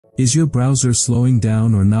Is your browser slowing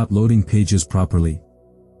down or not loading pages properly?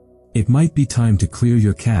 It might be time to clear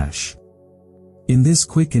your cache. In this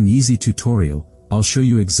quick and easy tutorial, I'll show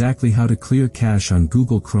you exactly how to clear cache on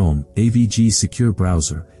Google Chrome, AVG Secure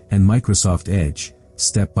Browser, and Microsoft Edge,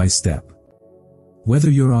 step by step.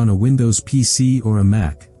 Whether you're on a Windows PC or a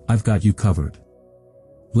Mac, I've got you covered.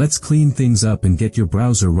 Let's clean things up and get your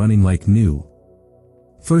browser running like new.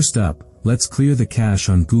 First up, let's clear the cache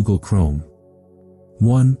on Google Chrome.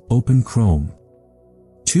 1. Open Chrome.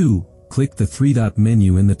 2. Click the three-dot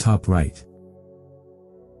menu in the top right.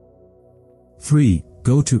 3.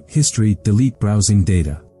 Go to History, delete browsing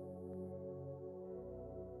data.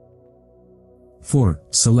 4.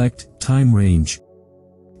 Select Time Range.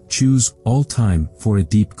 Choose All Time for a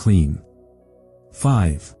deep clean.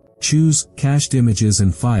 5. Choose Cached Images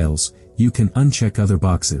and Files. You can uncheck other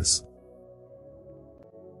boxes.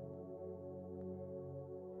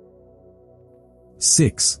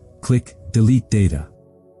 6. Click Delete Data.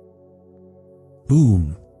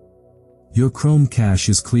 Boom! Your Chrome cache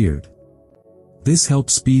is cleared. This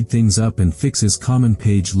helps speed things up and fixes common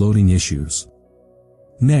page loading issues.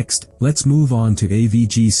 Next, let's move on to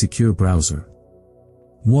AVG Secure Browser.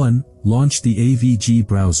 1. Launch the AVG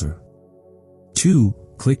browser. 2.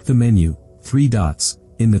 Click the menu, 3 dots,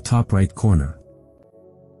 in the top right corner.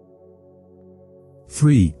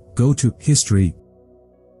 3. Go to History,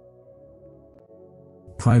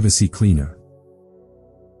 Privacy Cleaner.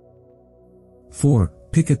 4.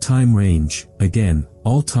 Pick a time range, again,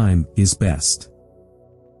 all time is best.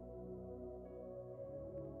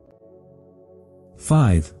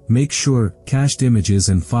 5. Make sure Cached Images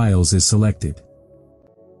and Files is selected.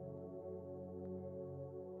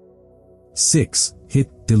 6.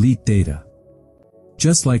 Hit Delete Data.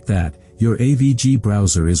 Just like that, your AVG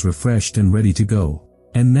browser is refreshed and ready to go.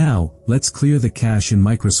 And now, let's clear the cache in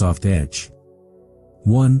Microsoft Edge.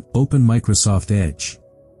 1. Open Microsoft Edge.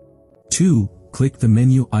 2. Click the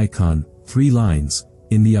menu icon, 3 lines,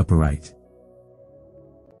 in the upper right.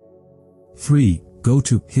 3. Go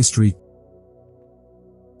to History,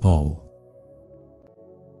 All.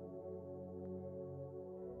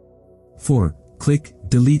 4. Click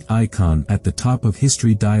Delete icon at the top of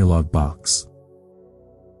History dialog box.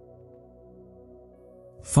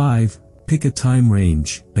 5. Pick a time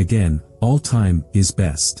range, again, all time is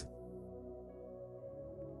best.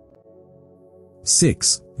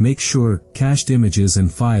 6. Make sure Cached Images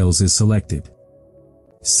and Files is selected.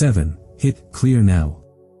 7. Hit Clear Now.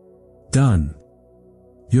 Done.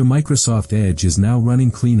 Your Microsoft Edge is now running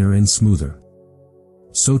cleaner and smoother.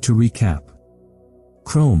 So to recap: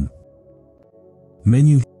 Chrome,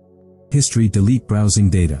 menu, History, delete browsing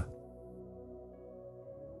data.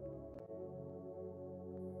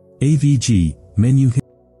 AVG, menu,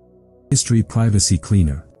 History, privacy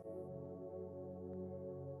cleaner.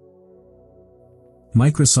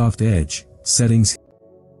 Microsoft Edge, settings,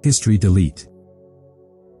 History, delete.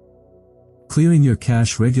 Clearing your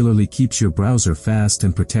cache regularly keeps your browser fast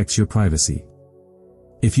and protects your privacy.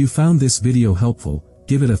 If you found this video helpful,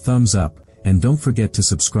 give it a thumbs up, and don't forget to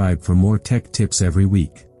subscribe for more tech tips every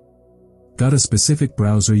week. Got a specific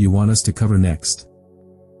browser you want us to cover next?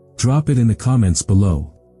 Drop it in the comments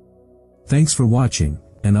below. Thanks for watching,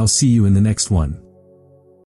 and I'll see you in the next one.